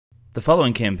The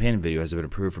following campaign video has been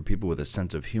approved for people with a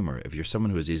sense of humor. If you're someone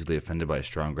who is easily offended by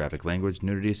strong graphic language,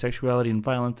 nudity, sexuality, and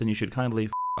violence, then you should kindly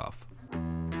f*** off.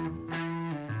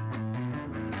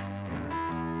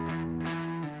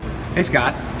 Hey,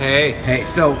 Scott. Hey. Hey,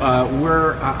 so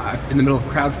we're in the middle of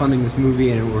crowdfunding this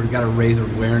movie, and we've got to raise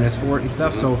awareness for it and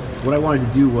stuff. So what I wanted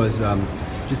to do was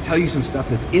just tell you some stuff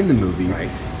that's in the movie, right?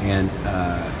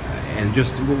 And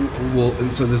just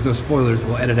so there's no spoilers.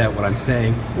 We'll edit out what I'm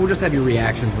saying. We'll just have your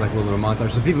reactions, like a little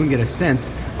montage, so people can get a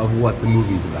sense of what the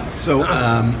movie's about. So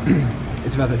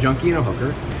it's about the junkie and a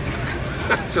hooker.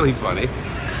 That's really funny.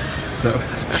 So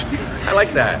I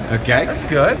like that. Okay. That's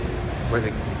good. Where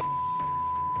they?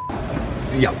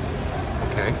 Yeah.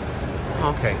 Okay.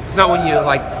 Okay. It's not when you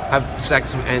like have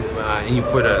sex and you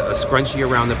put a scrunchie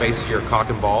around the base of your cock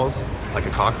and balls, like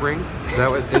a cock ring. Is that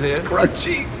what it is?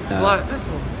 Scrunchie. It's a lot. That's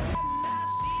a little...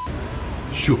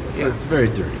 Sure. Yeah. It's very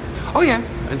dirty. Oh yeah.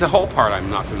 And the whole part I'm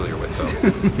not familiar with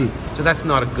though. So that's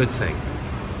not a good thing.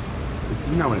 It's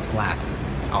not when it's flaccid.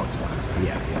 Oh, it's flaccid.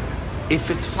 Yeah.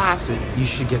 If it's flaccid, you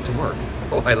should get to work.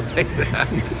 Oh, I like that.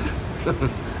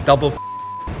 Double.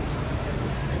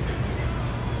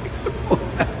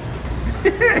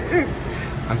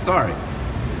 I'm sorry.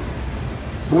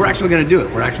 But we're actually going to do it.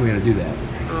 We're actually going to do that.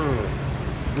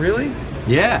 Oh, really?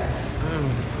 Yeah.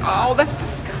 Oh, that's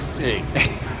disgusting.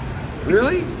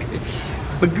 Really?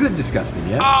 But good disgusting,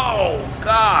 yeah? Oh,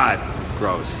 God. That's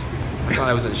gross. I thought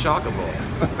I was in Shockable.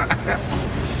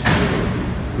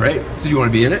 Great. So do you want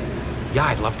to be in it? Yeah,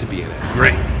 I'd love to be in it.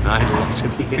 Great. I'd love to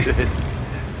be in it.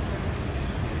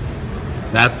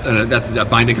 That's a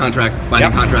binding contract.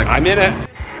 Binding contract. I'm in it.